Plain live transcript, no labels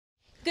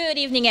Good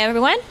evening,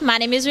 everyone. My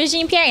name is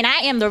Regine Pierre, and I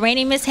am the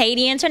reigning Miss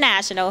Haiti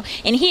International.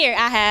 And here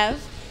I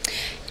have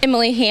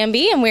Emily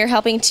Hamby, and we're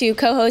helping to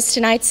co-host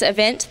tonight's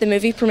event, the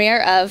movie premiere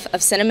of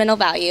Sentimental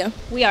Value.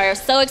 We are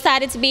so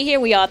excited to be here.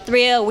 We are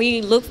thrilled.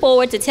 We look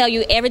forward to tell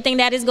you everything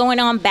that is going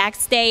on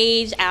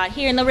backstage, out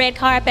here in the red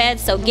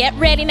carpet. So get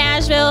ready,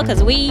 Nashville,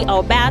 because we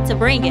are about to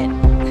bring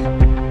it.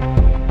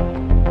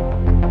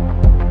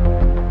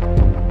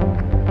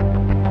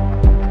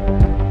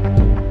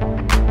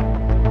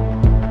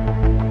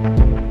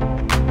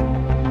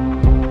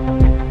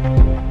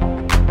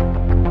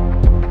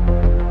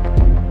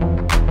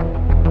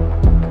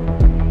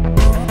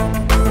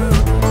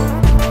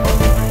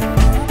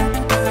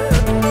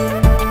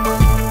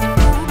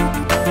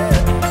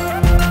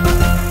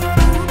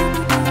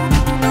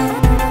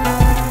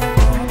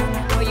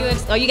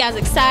 Are you guys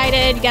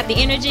excited? You got the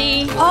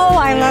energy? Oh,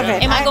 I love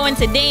it. Am I going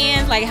to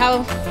dance? Like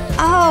how?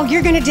 Oh,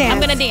 you're going to dance. I'm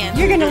going to dance.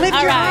 You're going to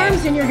lift your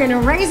arms and you're going to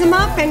raise them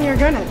up and you're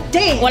going to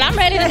dance. Well, I'm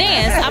ready to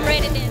dance. I'm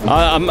ready to dance.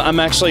 I'm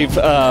actually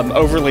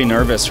overly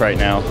nervous right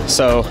now,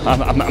 so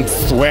I'm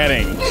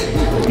sweating.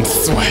 I'm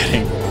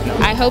sweating.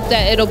 I hope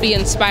that it'll be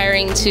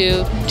inspiring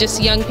to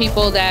just young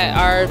people that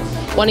are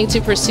wanting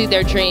to pursue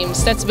their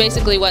dreams. That's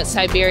basically what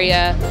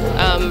Siberia,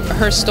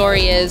 her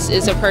story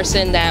is a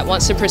person that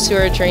wants to pursue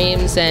her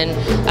dreams and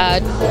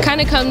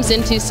kind of comes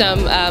into some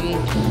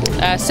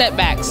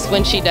setbacks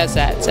when she does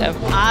that. So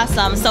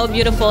awesome, so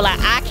beautiful. Like,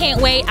 I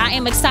can't wait. I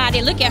am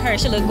excited. Look at her.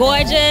 She looks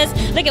gorgeous.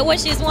 Look at what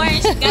she's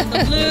wearing. She's got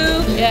the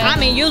blue. Yeah. I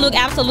mean, you look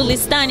absolutely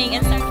stunning.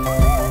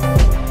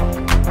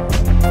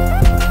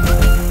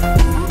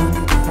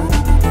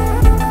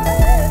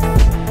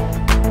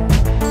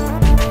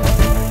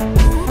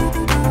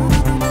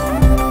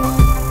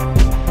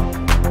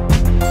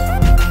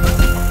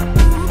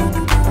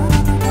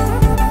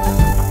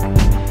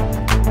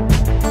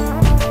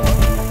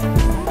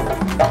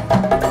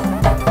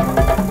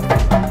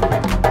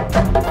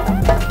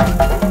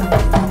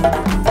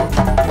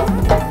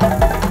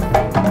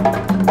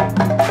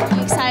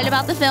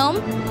 About the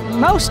film?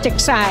 Most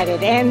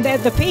excited, and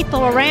the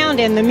people around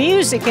and the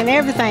music and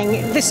everything.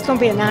 This is going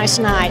to be a nice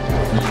night.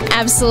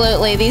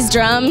 Absolutely. These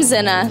drums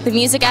and the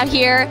music out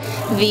here,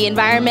 the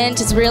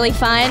environment is really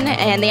fun,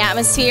 and the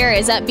atmosphere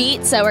is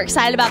upbeat, so we're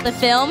excited about the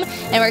film,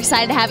 and we're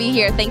excited to have you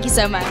here. Thank you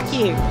so much.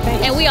 Thank you.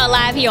 And we are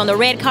live here on the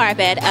red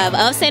carpet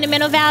of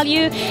Sentimental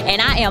Value,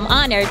 and I am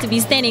honored to be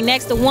standing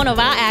next to one of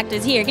our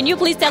actors here. Can you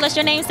please tell us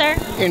your name, sir?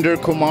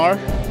 Inder Kumar.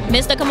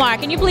 Mr. Kumar,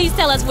 can you please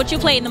tell us what you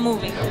played in the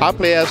movie? I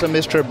play as a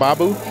Mr.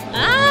 Babu,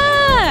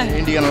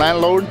 Indian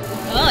landlord.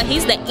 Oh,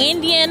 he's the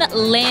Indian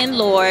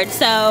landlord.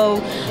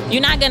 So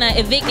you're not going to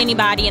evict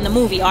anybody in the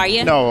movie, are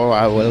you? No,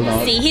 I will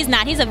not. See, he's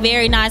not. He's a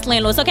very nice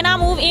landlord. So can I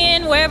move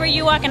in wherever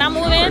you are? Can I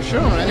move in? For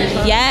sure.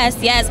 Anytime. Yes,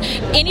 yes.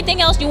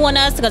 Anything else you want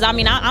us? Because, I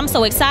mean, I'm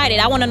so excited.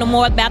 I want to know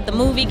more about the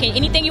movie.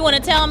 Anything you want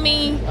to tell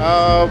me?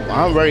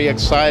 I'm very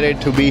excited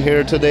to be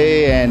here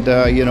today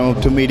and, you know,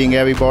 to meeting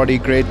everybody,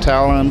 great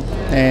talent.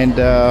 And,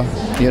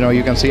 you know,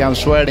 you can see I'm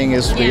sweating.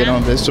 It's, you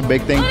know, this is a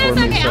big thing for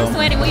me. Okay. So. I'm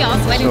sweating. We all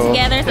sweating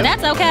together. So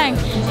that's okay.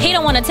 He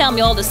don't want to tell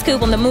me all the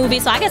scoop on the movie.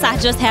 So I guess I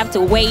just have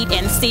to wait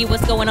and see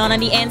what's going on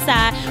the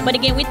inside. But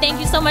again, we thank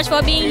you so much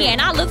for being here.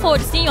 And I look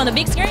forward to seeing you on the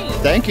big screen.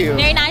 Thank you.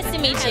 Very nice to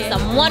meet you.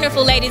 Some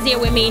wonderful ladies here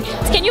with me.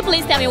 Can you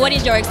please tell me what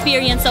is your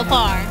experience so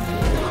far?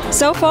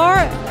 So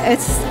far,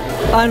 it's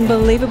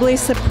unbelievably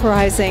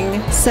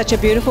surprising. Such a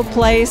beautiful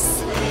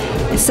place,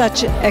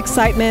 such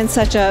excitement,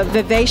 such a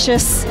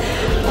vivacious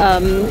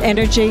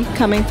energy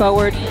coming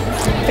forward.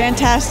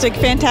 Fantastic,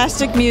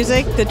 fantastic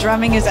music. The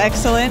drumming is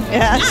excellent.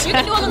 Yes. You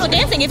can do a little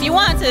dancing if you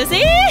want to.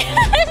 See?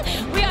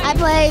 I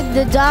played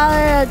the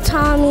daughter of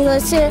Tommy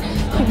Lister,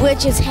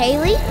 which is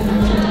Haley.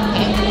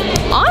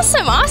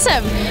 Awesome,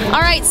 awesome.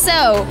 All right,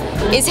 so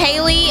is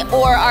Haley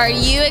or are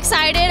you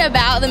excited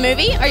about the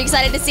movie? Are you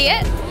excited to see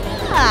it?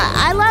 Yeah,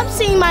 I love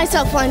seeing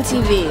myself on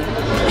TV.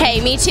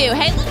 Hey, me too.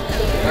 Hey,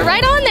 we're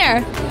right on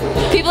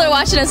there. People are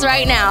watching us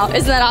right now.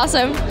 Isn't that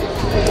awesome?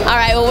 All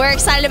right, well, we're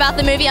excited about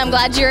the movie. I'm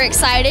glad you're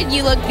excited.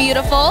 You look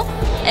beautiful,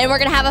 and we're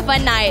going to have a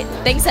fun night.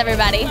 Thanks,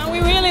 everybody. We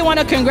really want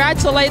to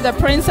congratulate the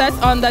princess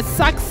on the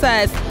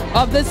success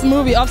of this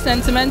movie of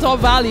Sentimental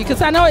Value,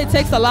 because I know it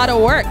takes a lot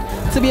of work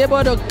to be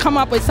able to come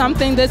up with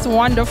something this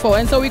wonderful.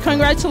 And so we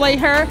congratulate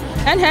her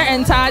and her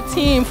entire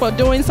team for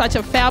doing such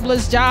a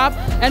fabulous job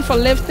and for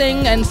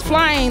lifting and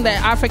flying the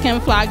African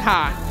flag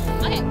high.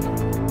 Okay.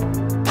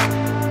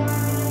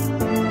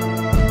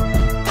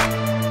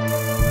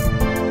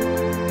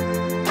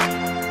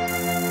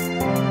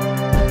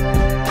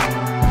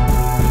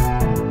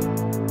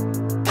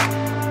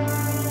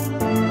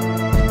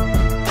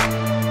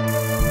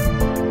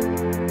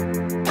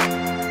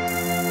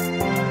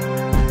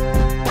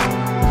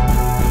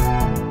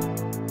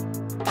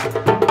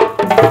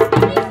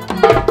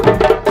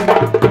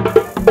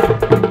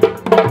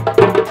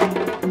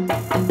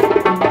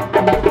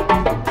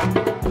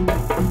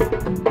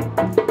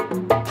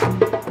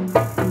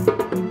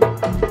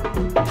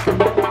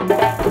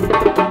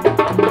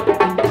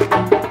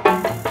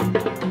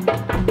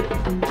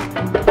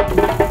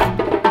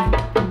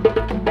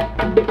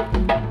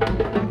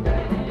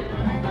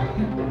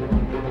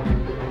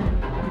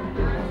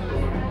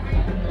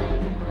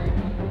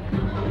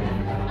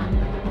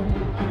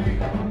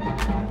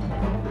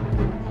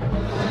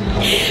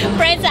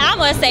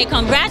 must say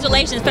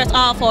congratulations first of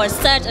all for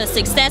such a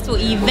successful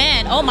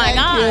event. Oh my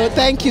God.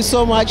 Thank you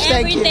so much.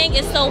 Everything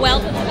is so well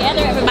put together.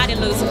 Everybody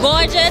looks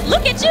gorgeous.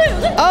 Look at you.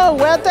 Oh,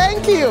 well,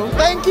 thank you.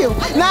 Thank you.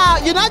 Now,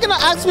 you're not going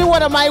to ask me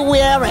what am I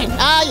wearing,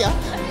 are you?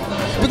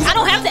 Because I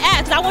don't have to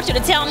ask. I want you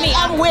to tell me.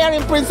 I'm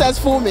wearing Princess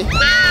Fumi.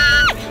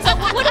 So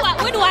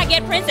where do I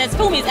get Princess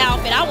Fumi's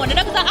outfit? I want to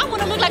know because I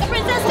want to look like a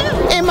princess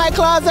too. In my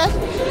closet.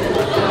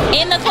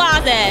 In the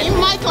closet. In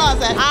my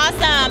closet.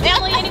 Awesome.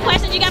 Emily, any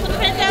questions you got for the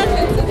princess?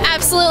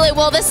 Absolutely.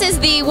 Well, this is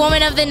the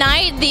woman of the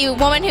night, the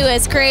woman who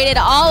has created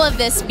all of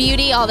this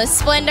beauty, all this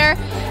splendor,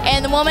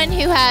 and the woman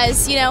who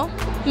has, you know,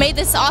 made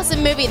this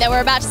awesome movie that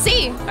we're about to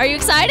see. Are you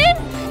excited?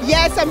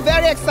 Yes, I'm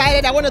very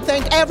excited. I want to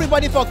thank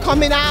everybody for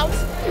coming out.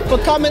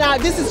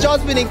 This has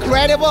just been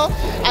incredible.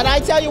 And I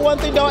tell you one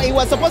thing though, it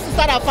was supposed to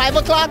start at 5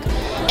 o'clock.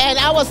 And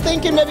I was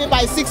thinking maybe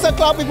by 6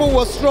 o'clock people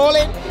were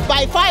strolling.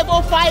 By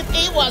 5:05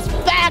 it was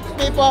packed,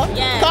 people.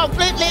 Yes.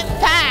 Completely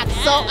packed.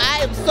 Yes. So I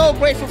am so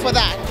grateful for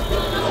that.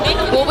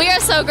 Well, we are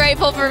so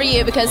grateful for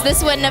you because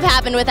this wouldn't have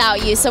happened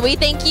without you. So we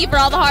thank you for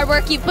all the hard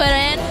work you put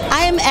in.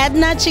 I am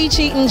Edna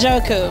Chichi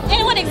Njoku.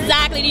 And what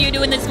exactly do you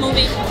do in this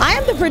movie? I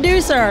am the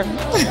producer.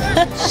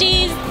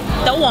 She's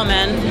the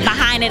woman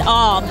behind it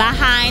all,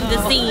 behind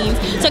the scenes.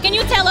 So can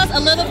you tell us a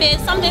little bit,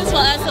 some things for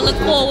us to look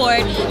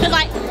forward? Because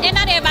and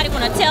not everybody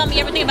want to tell me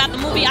everything about the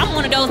movie. I'm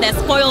one of those that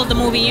spoils the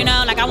movie, you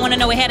know? Like I want to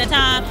know ahead of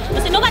time.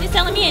 But see, nobody's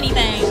telling me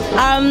anything.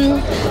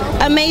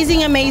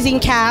 Amazing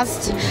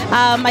cast.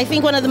 I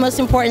think one of the most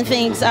important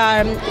things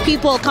are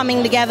people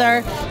coming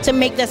together to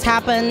make this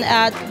happen.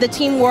 The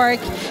teamwork,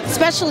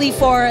 especially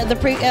for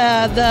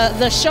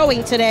the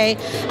showing today.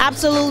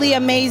 Absolutely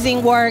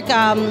amazing work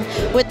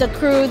with the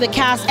crew, the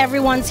cast.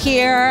 Everyone's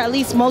here, at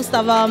least most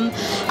of them.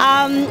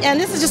 And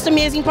this is just the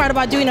amazing part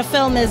about doing a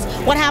film is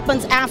what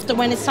happens after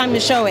when it's time to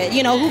show it.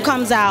 You know, who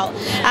comes out.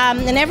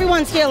 And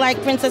everyone's here,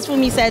 like Princess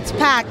Fumi said, it's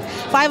packed.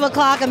 5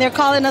 o'clock and they're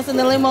calling us in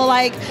the limo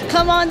like,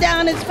 come on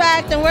down, it's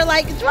packed. And we're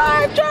like,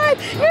 drive,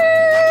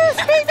 yes,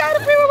 speed down the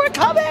freeway, we're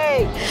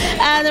coming.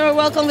 And then we're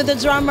welcomed with the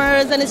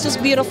drummers and it's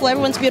just beautiful.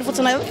 Everyone's beautiful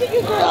tonight. Look at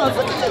you girls,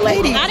 look at you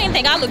ladies. I didn't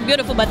think I looked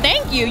beautiful, but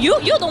thank you.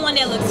 You're the one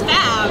that looks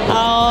fab. Oh,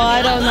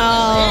 I don't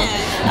know.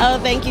 Oh,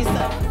 thank you so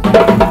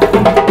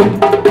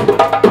much.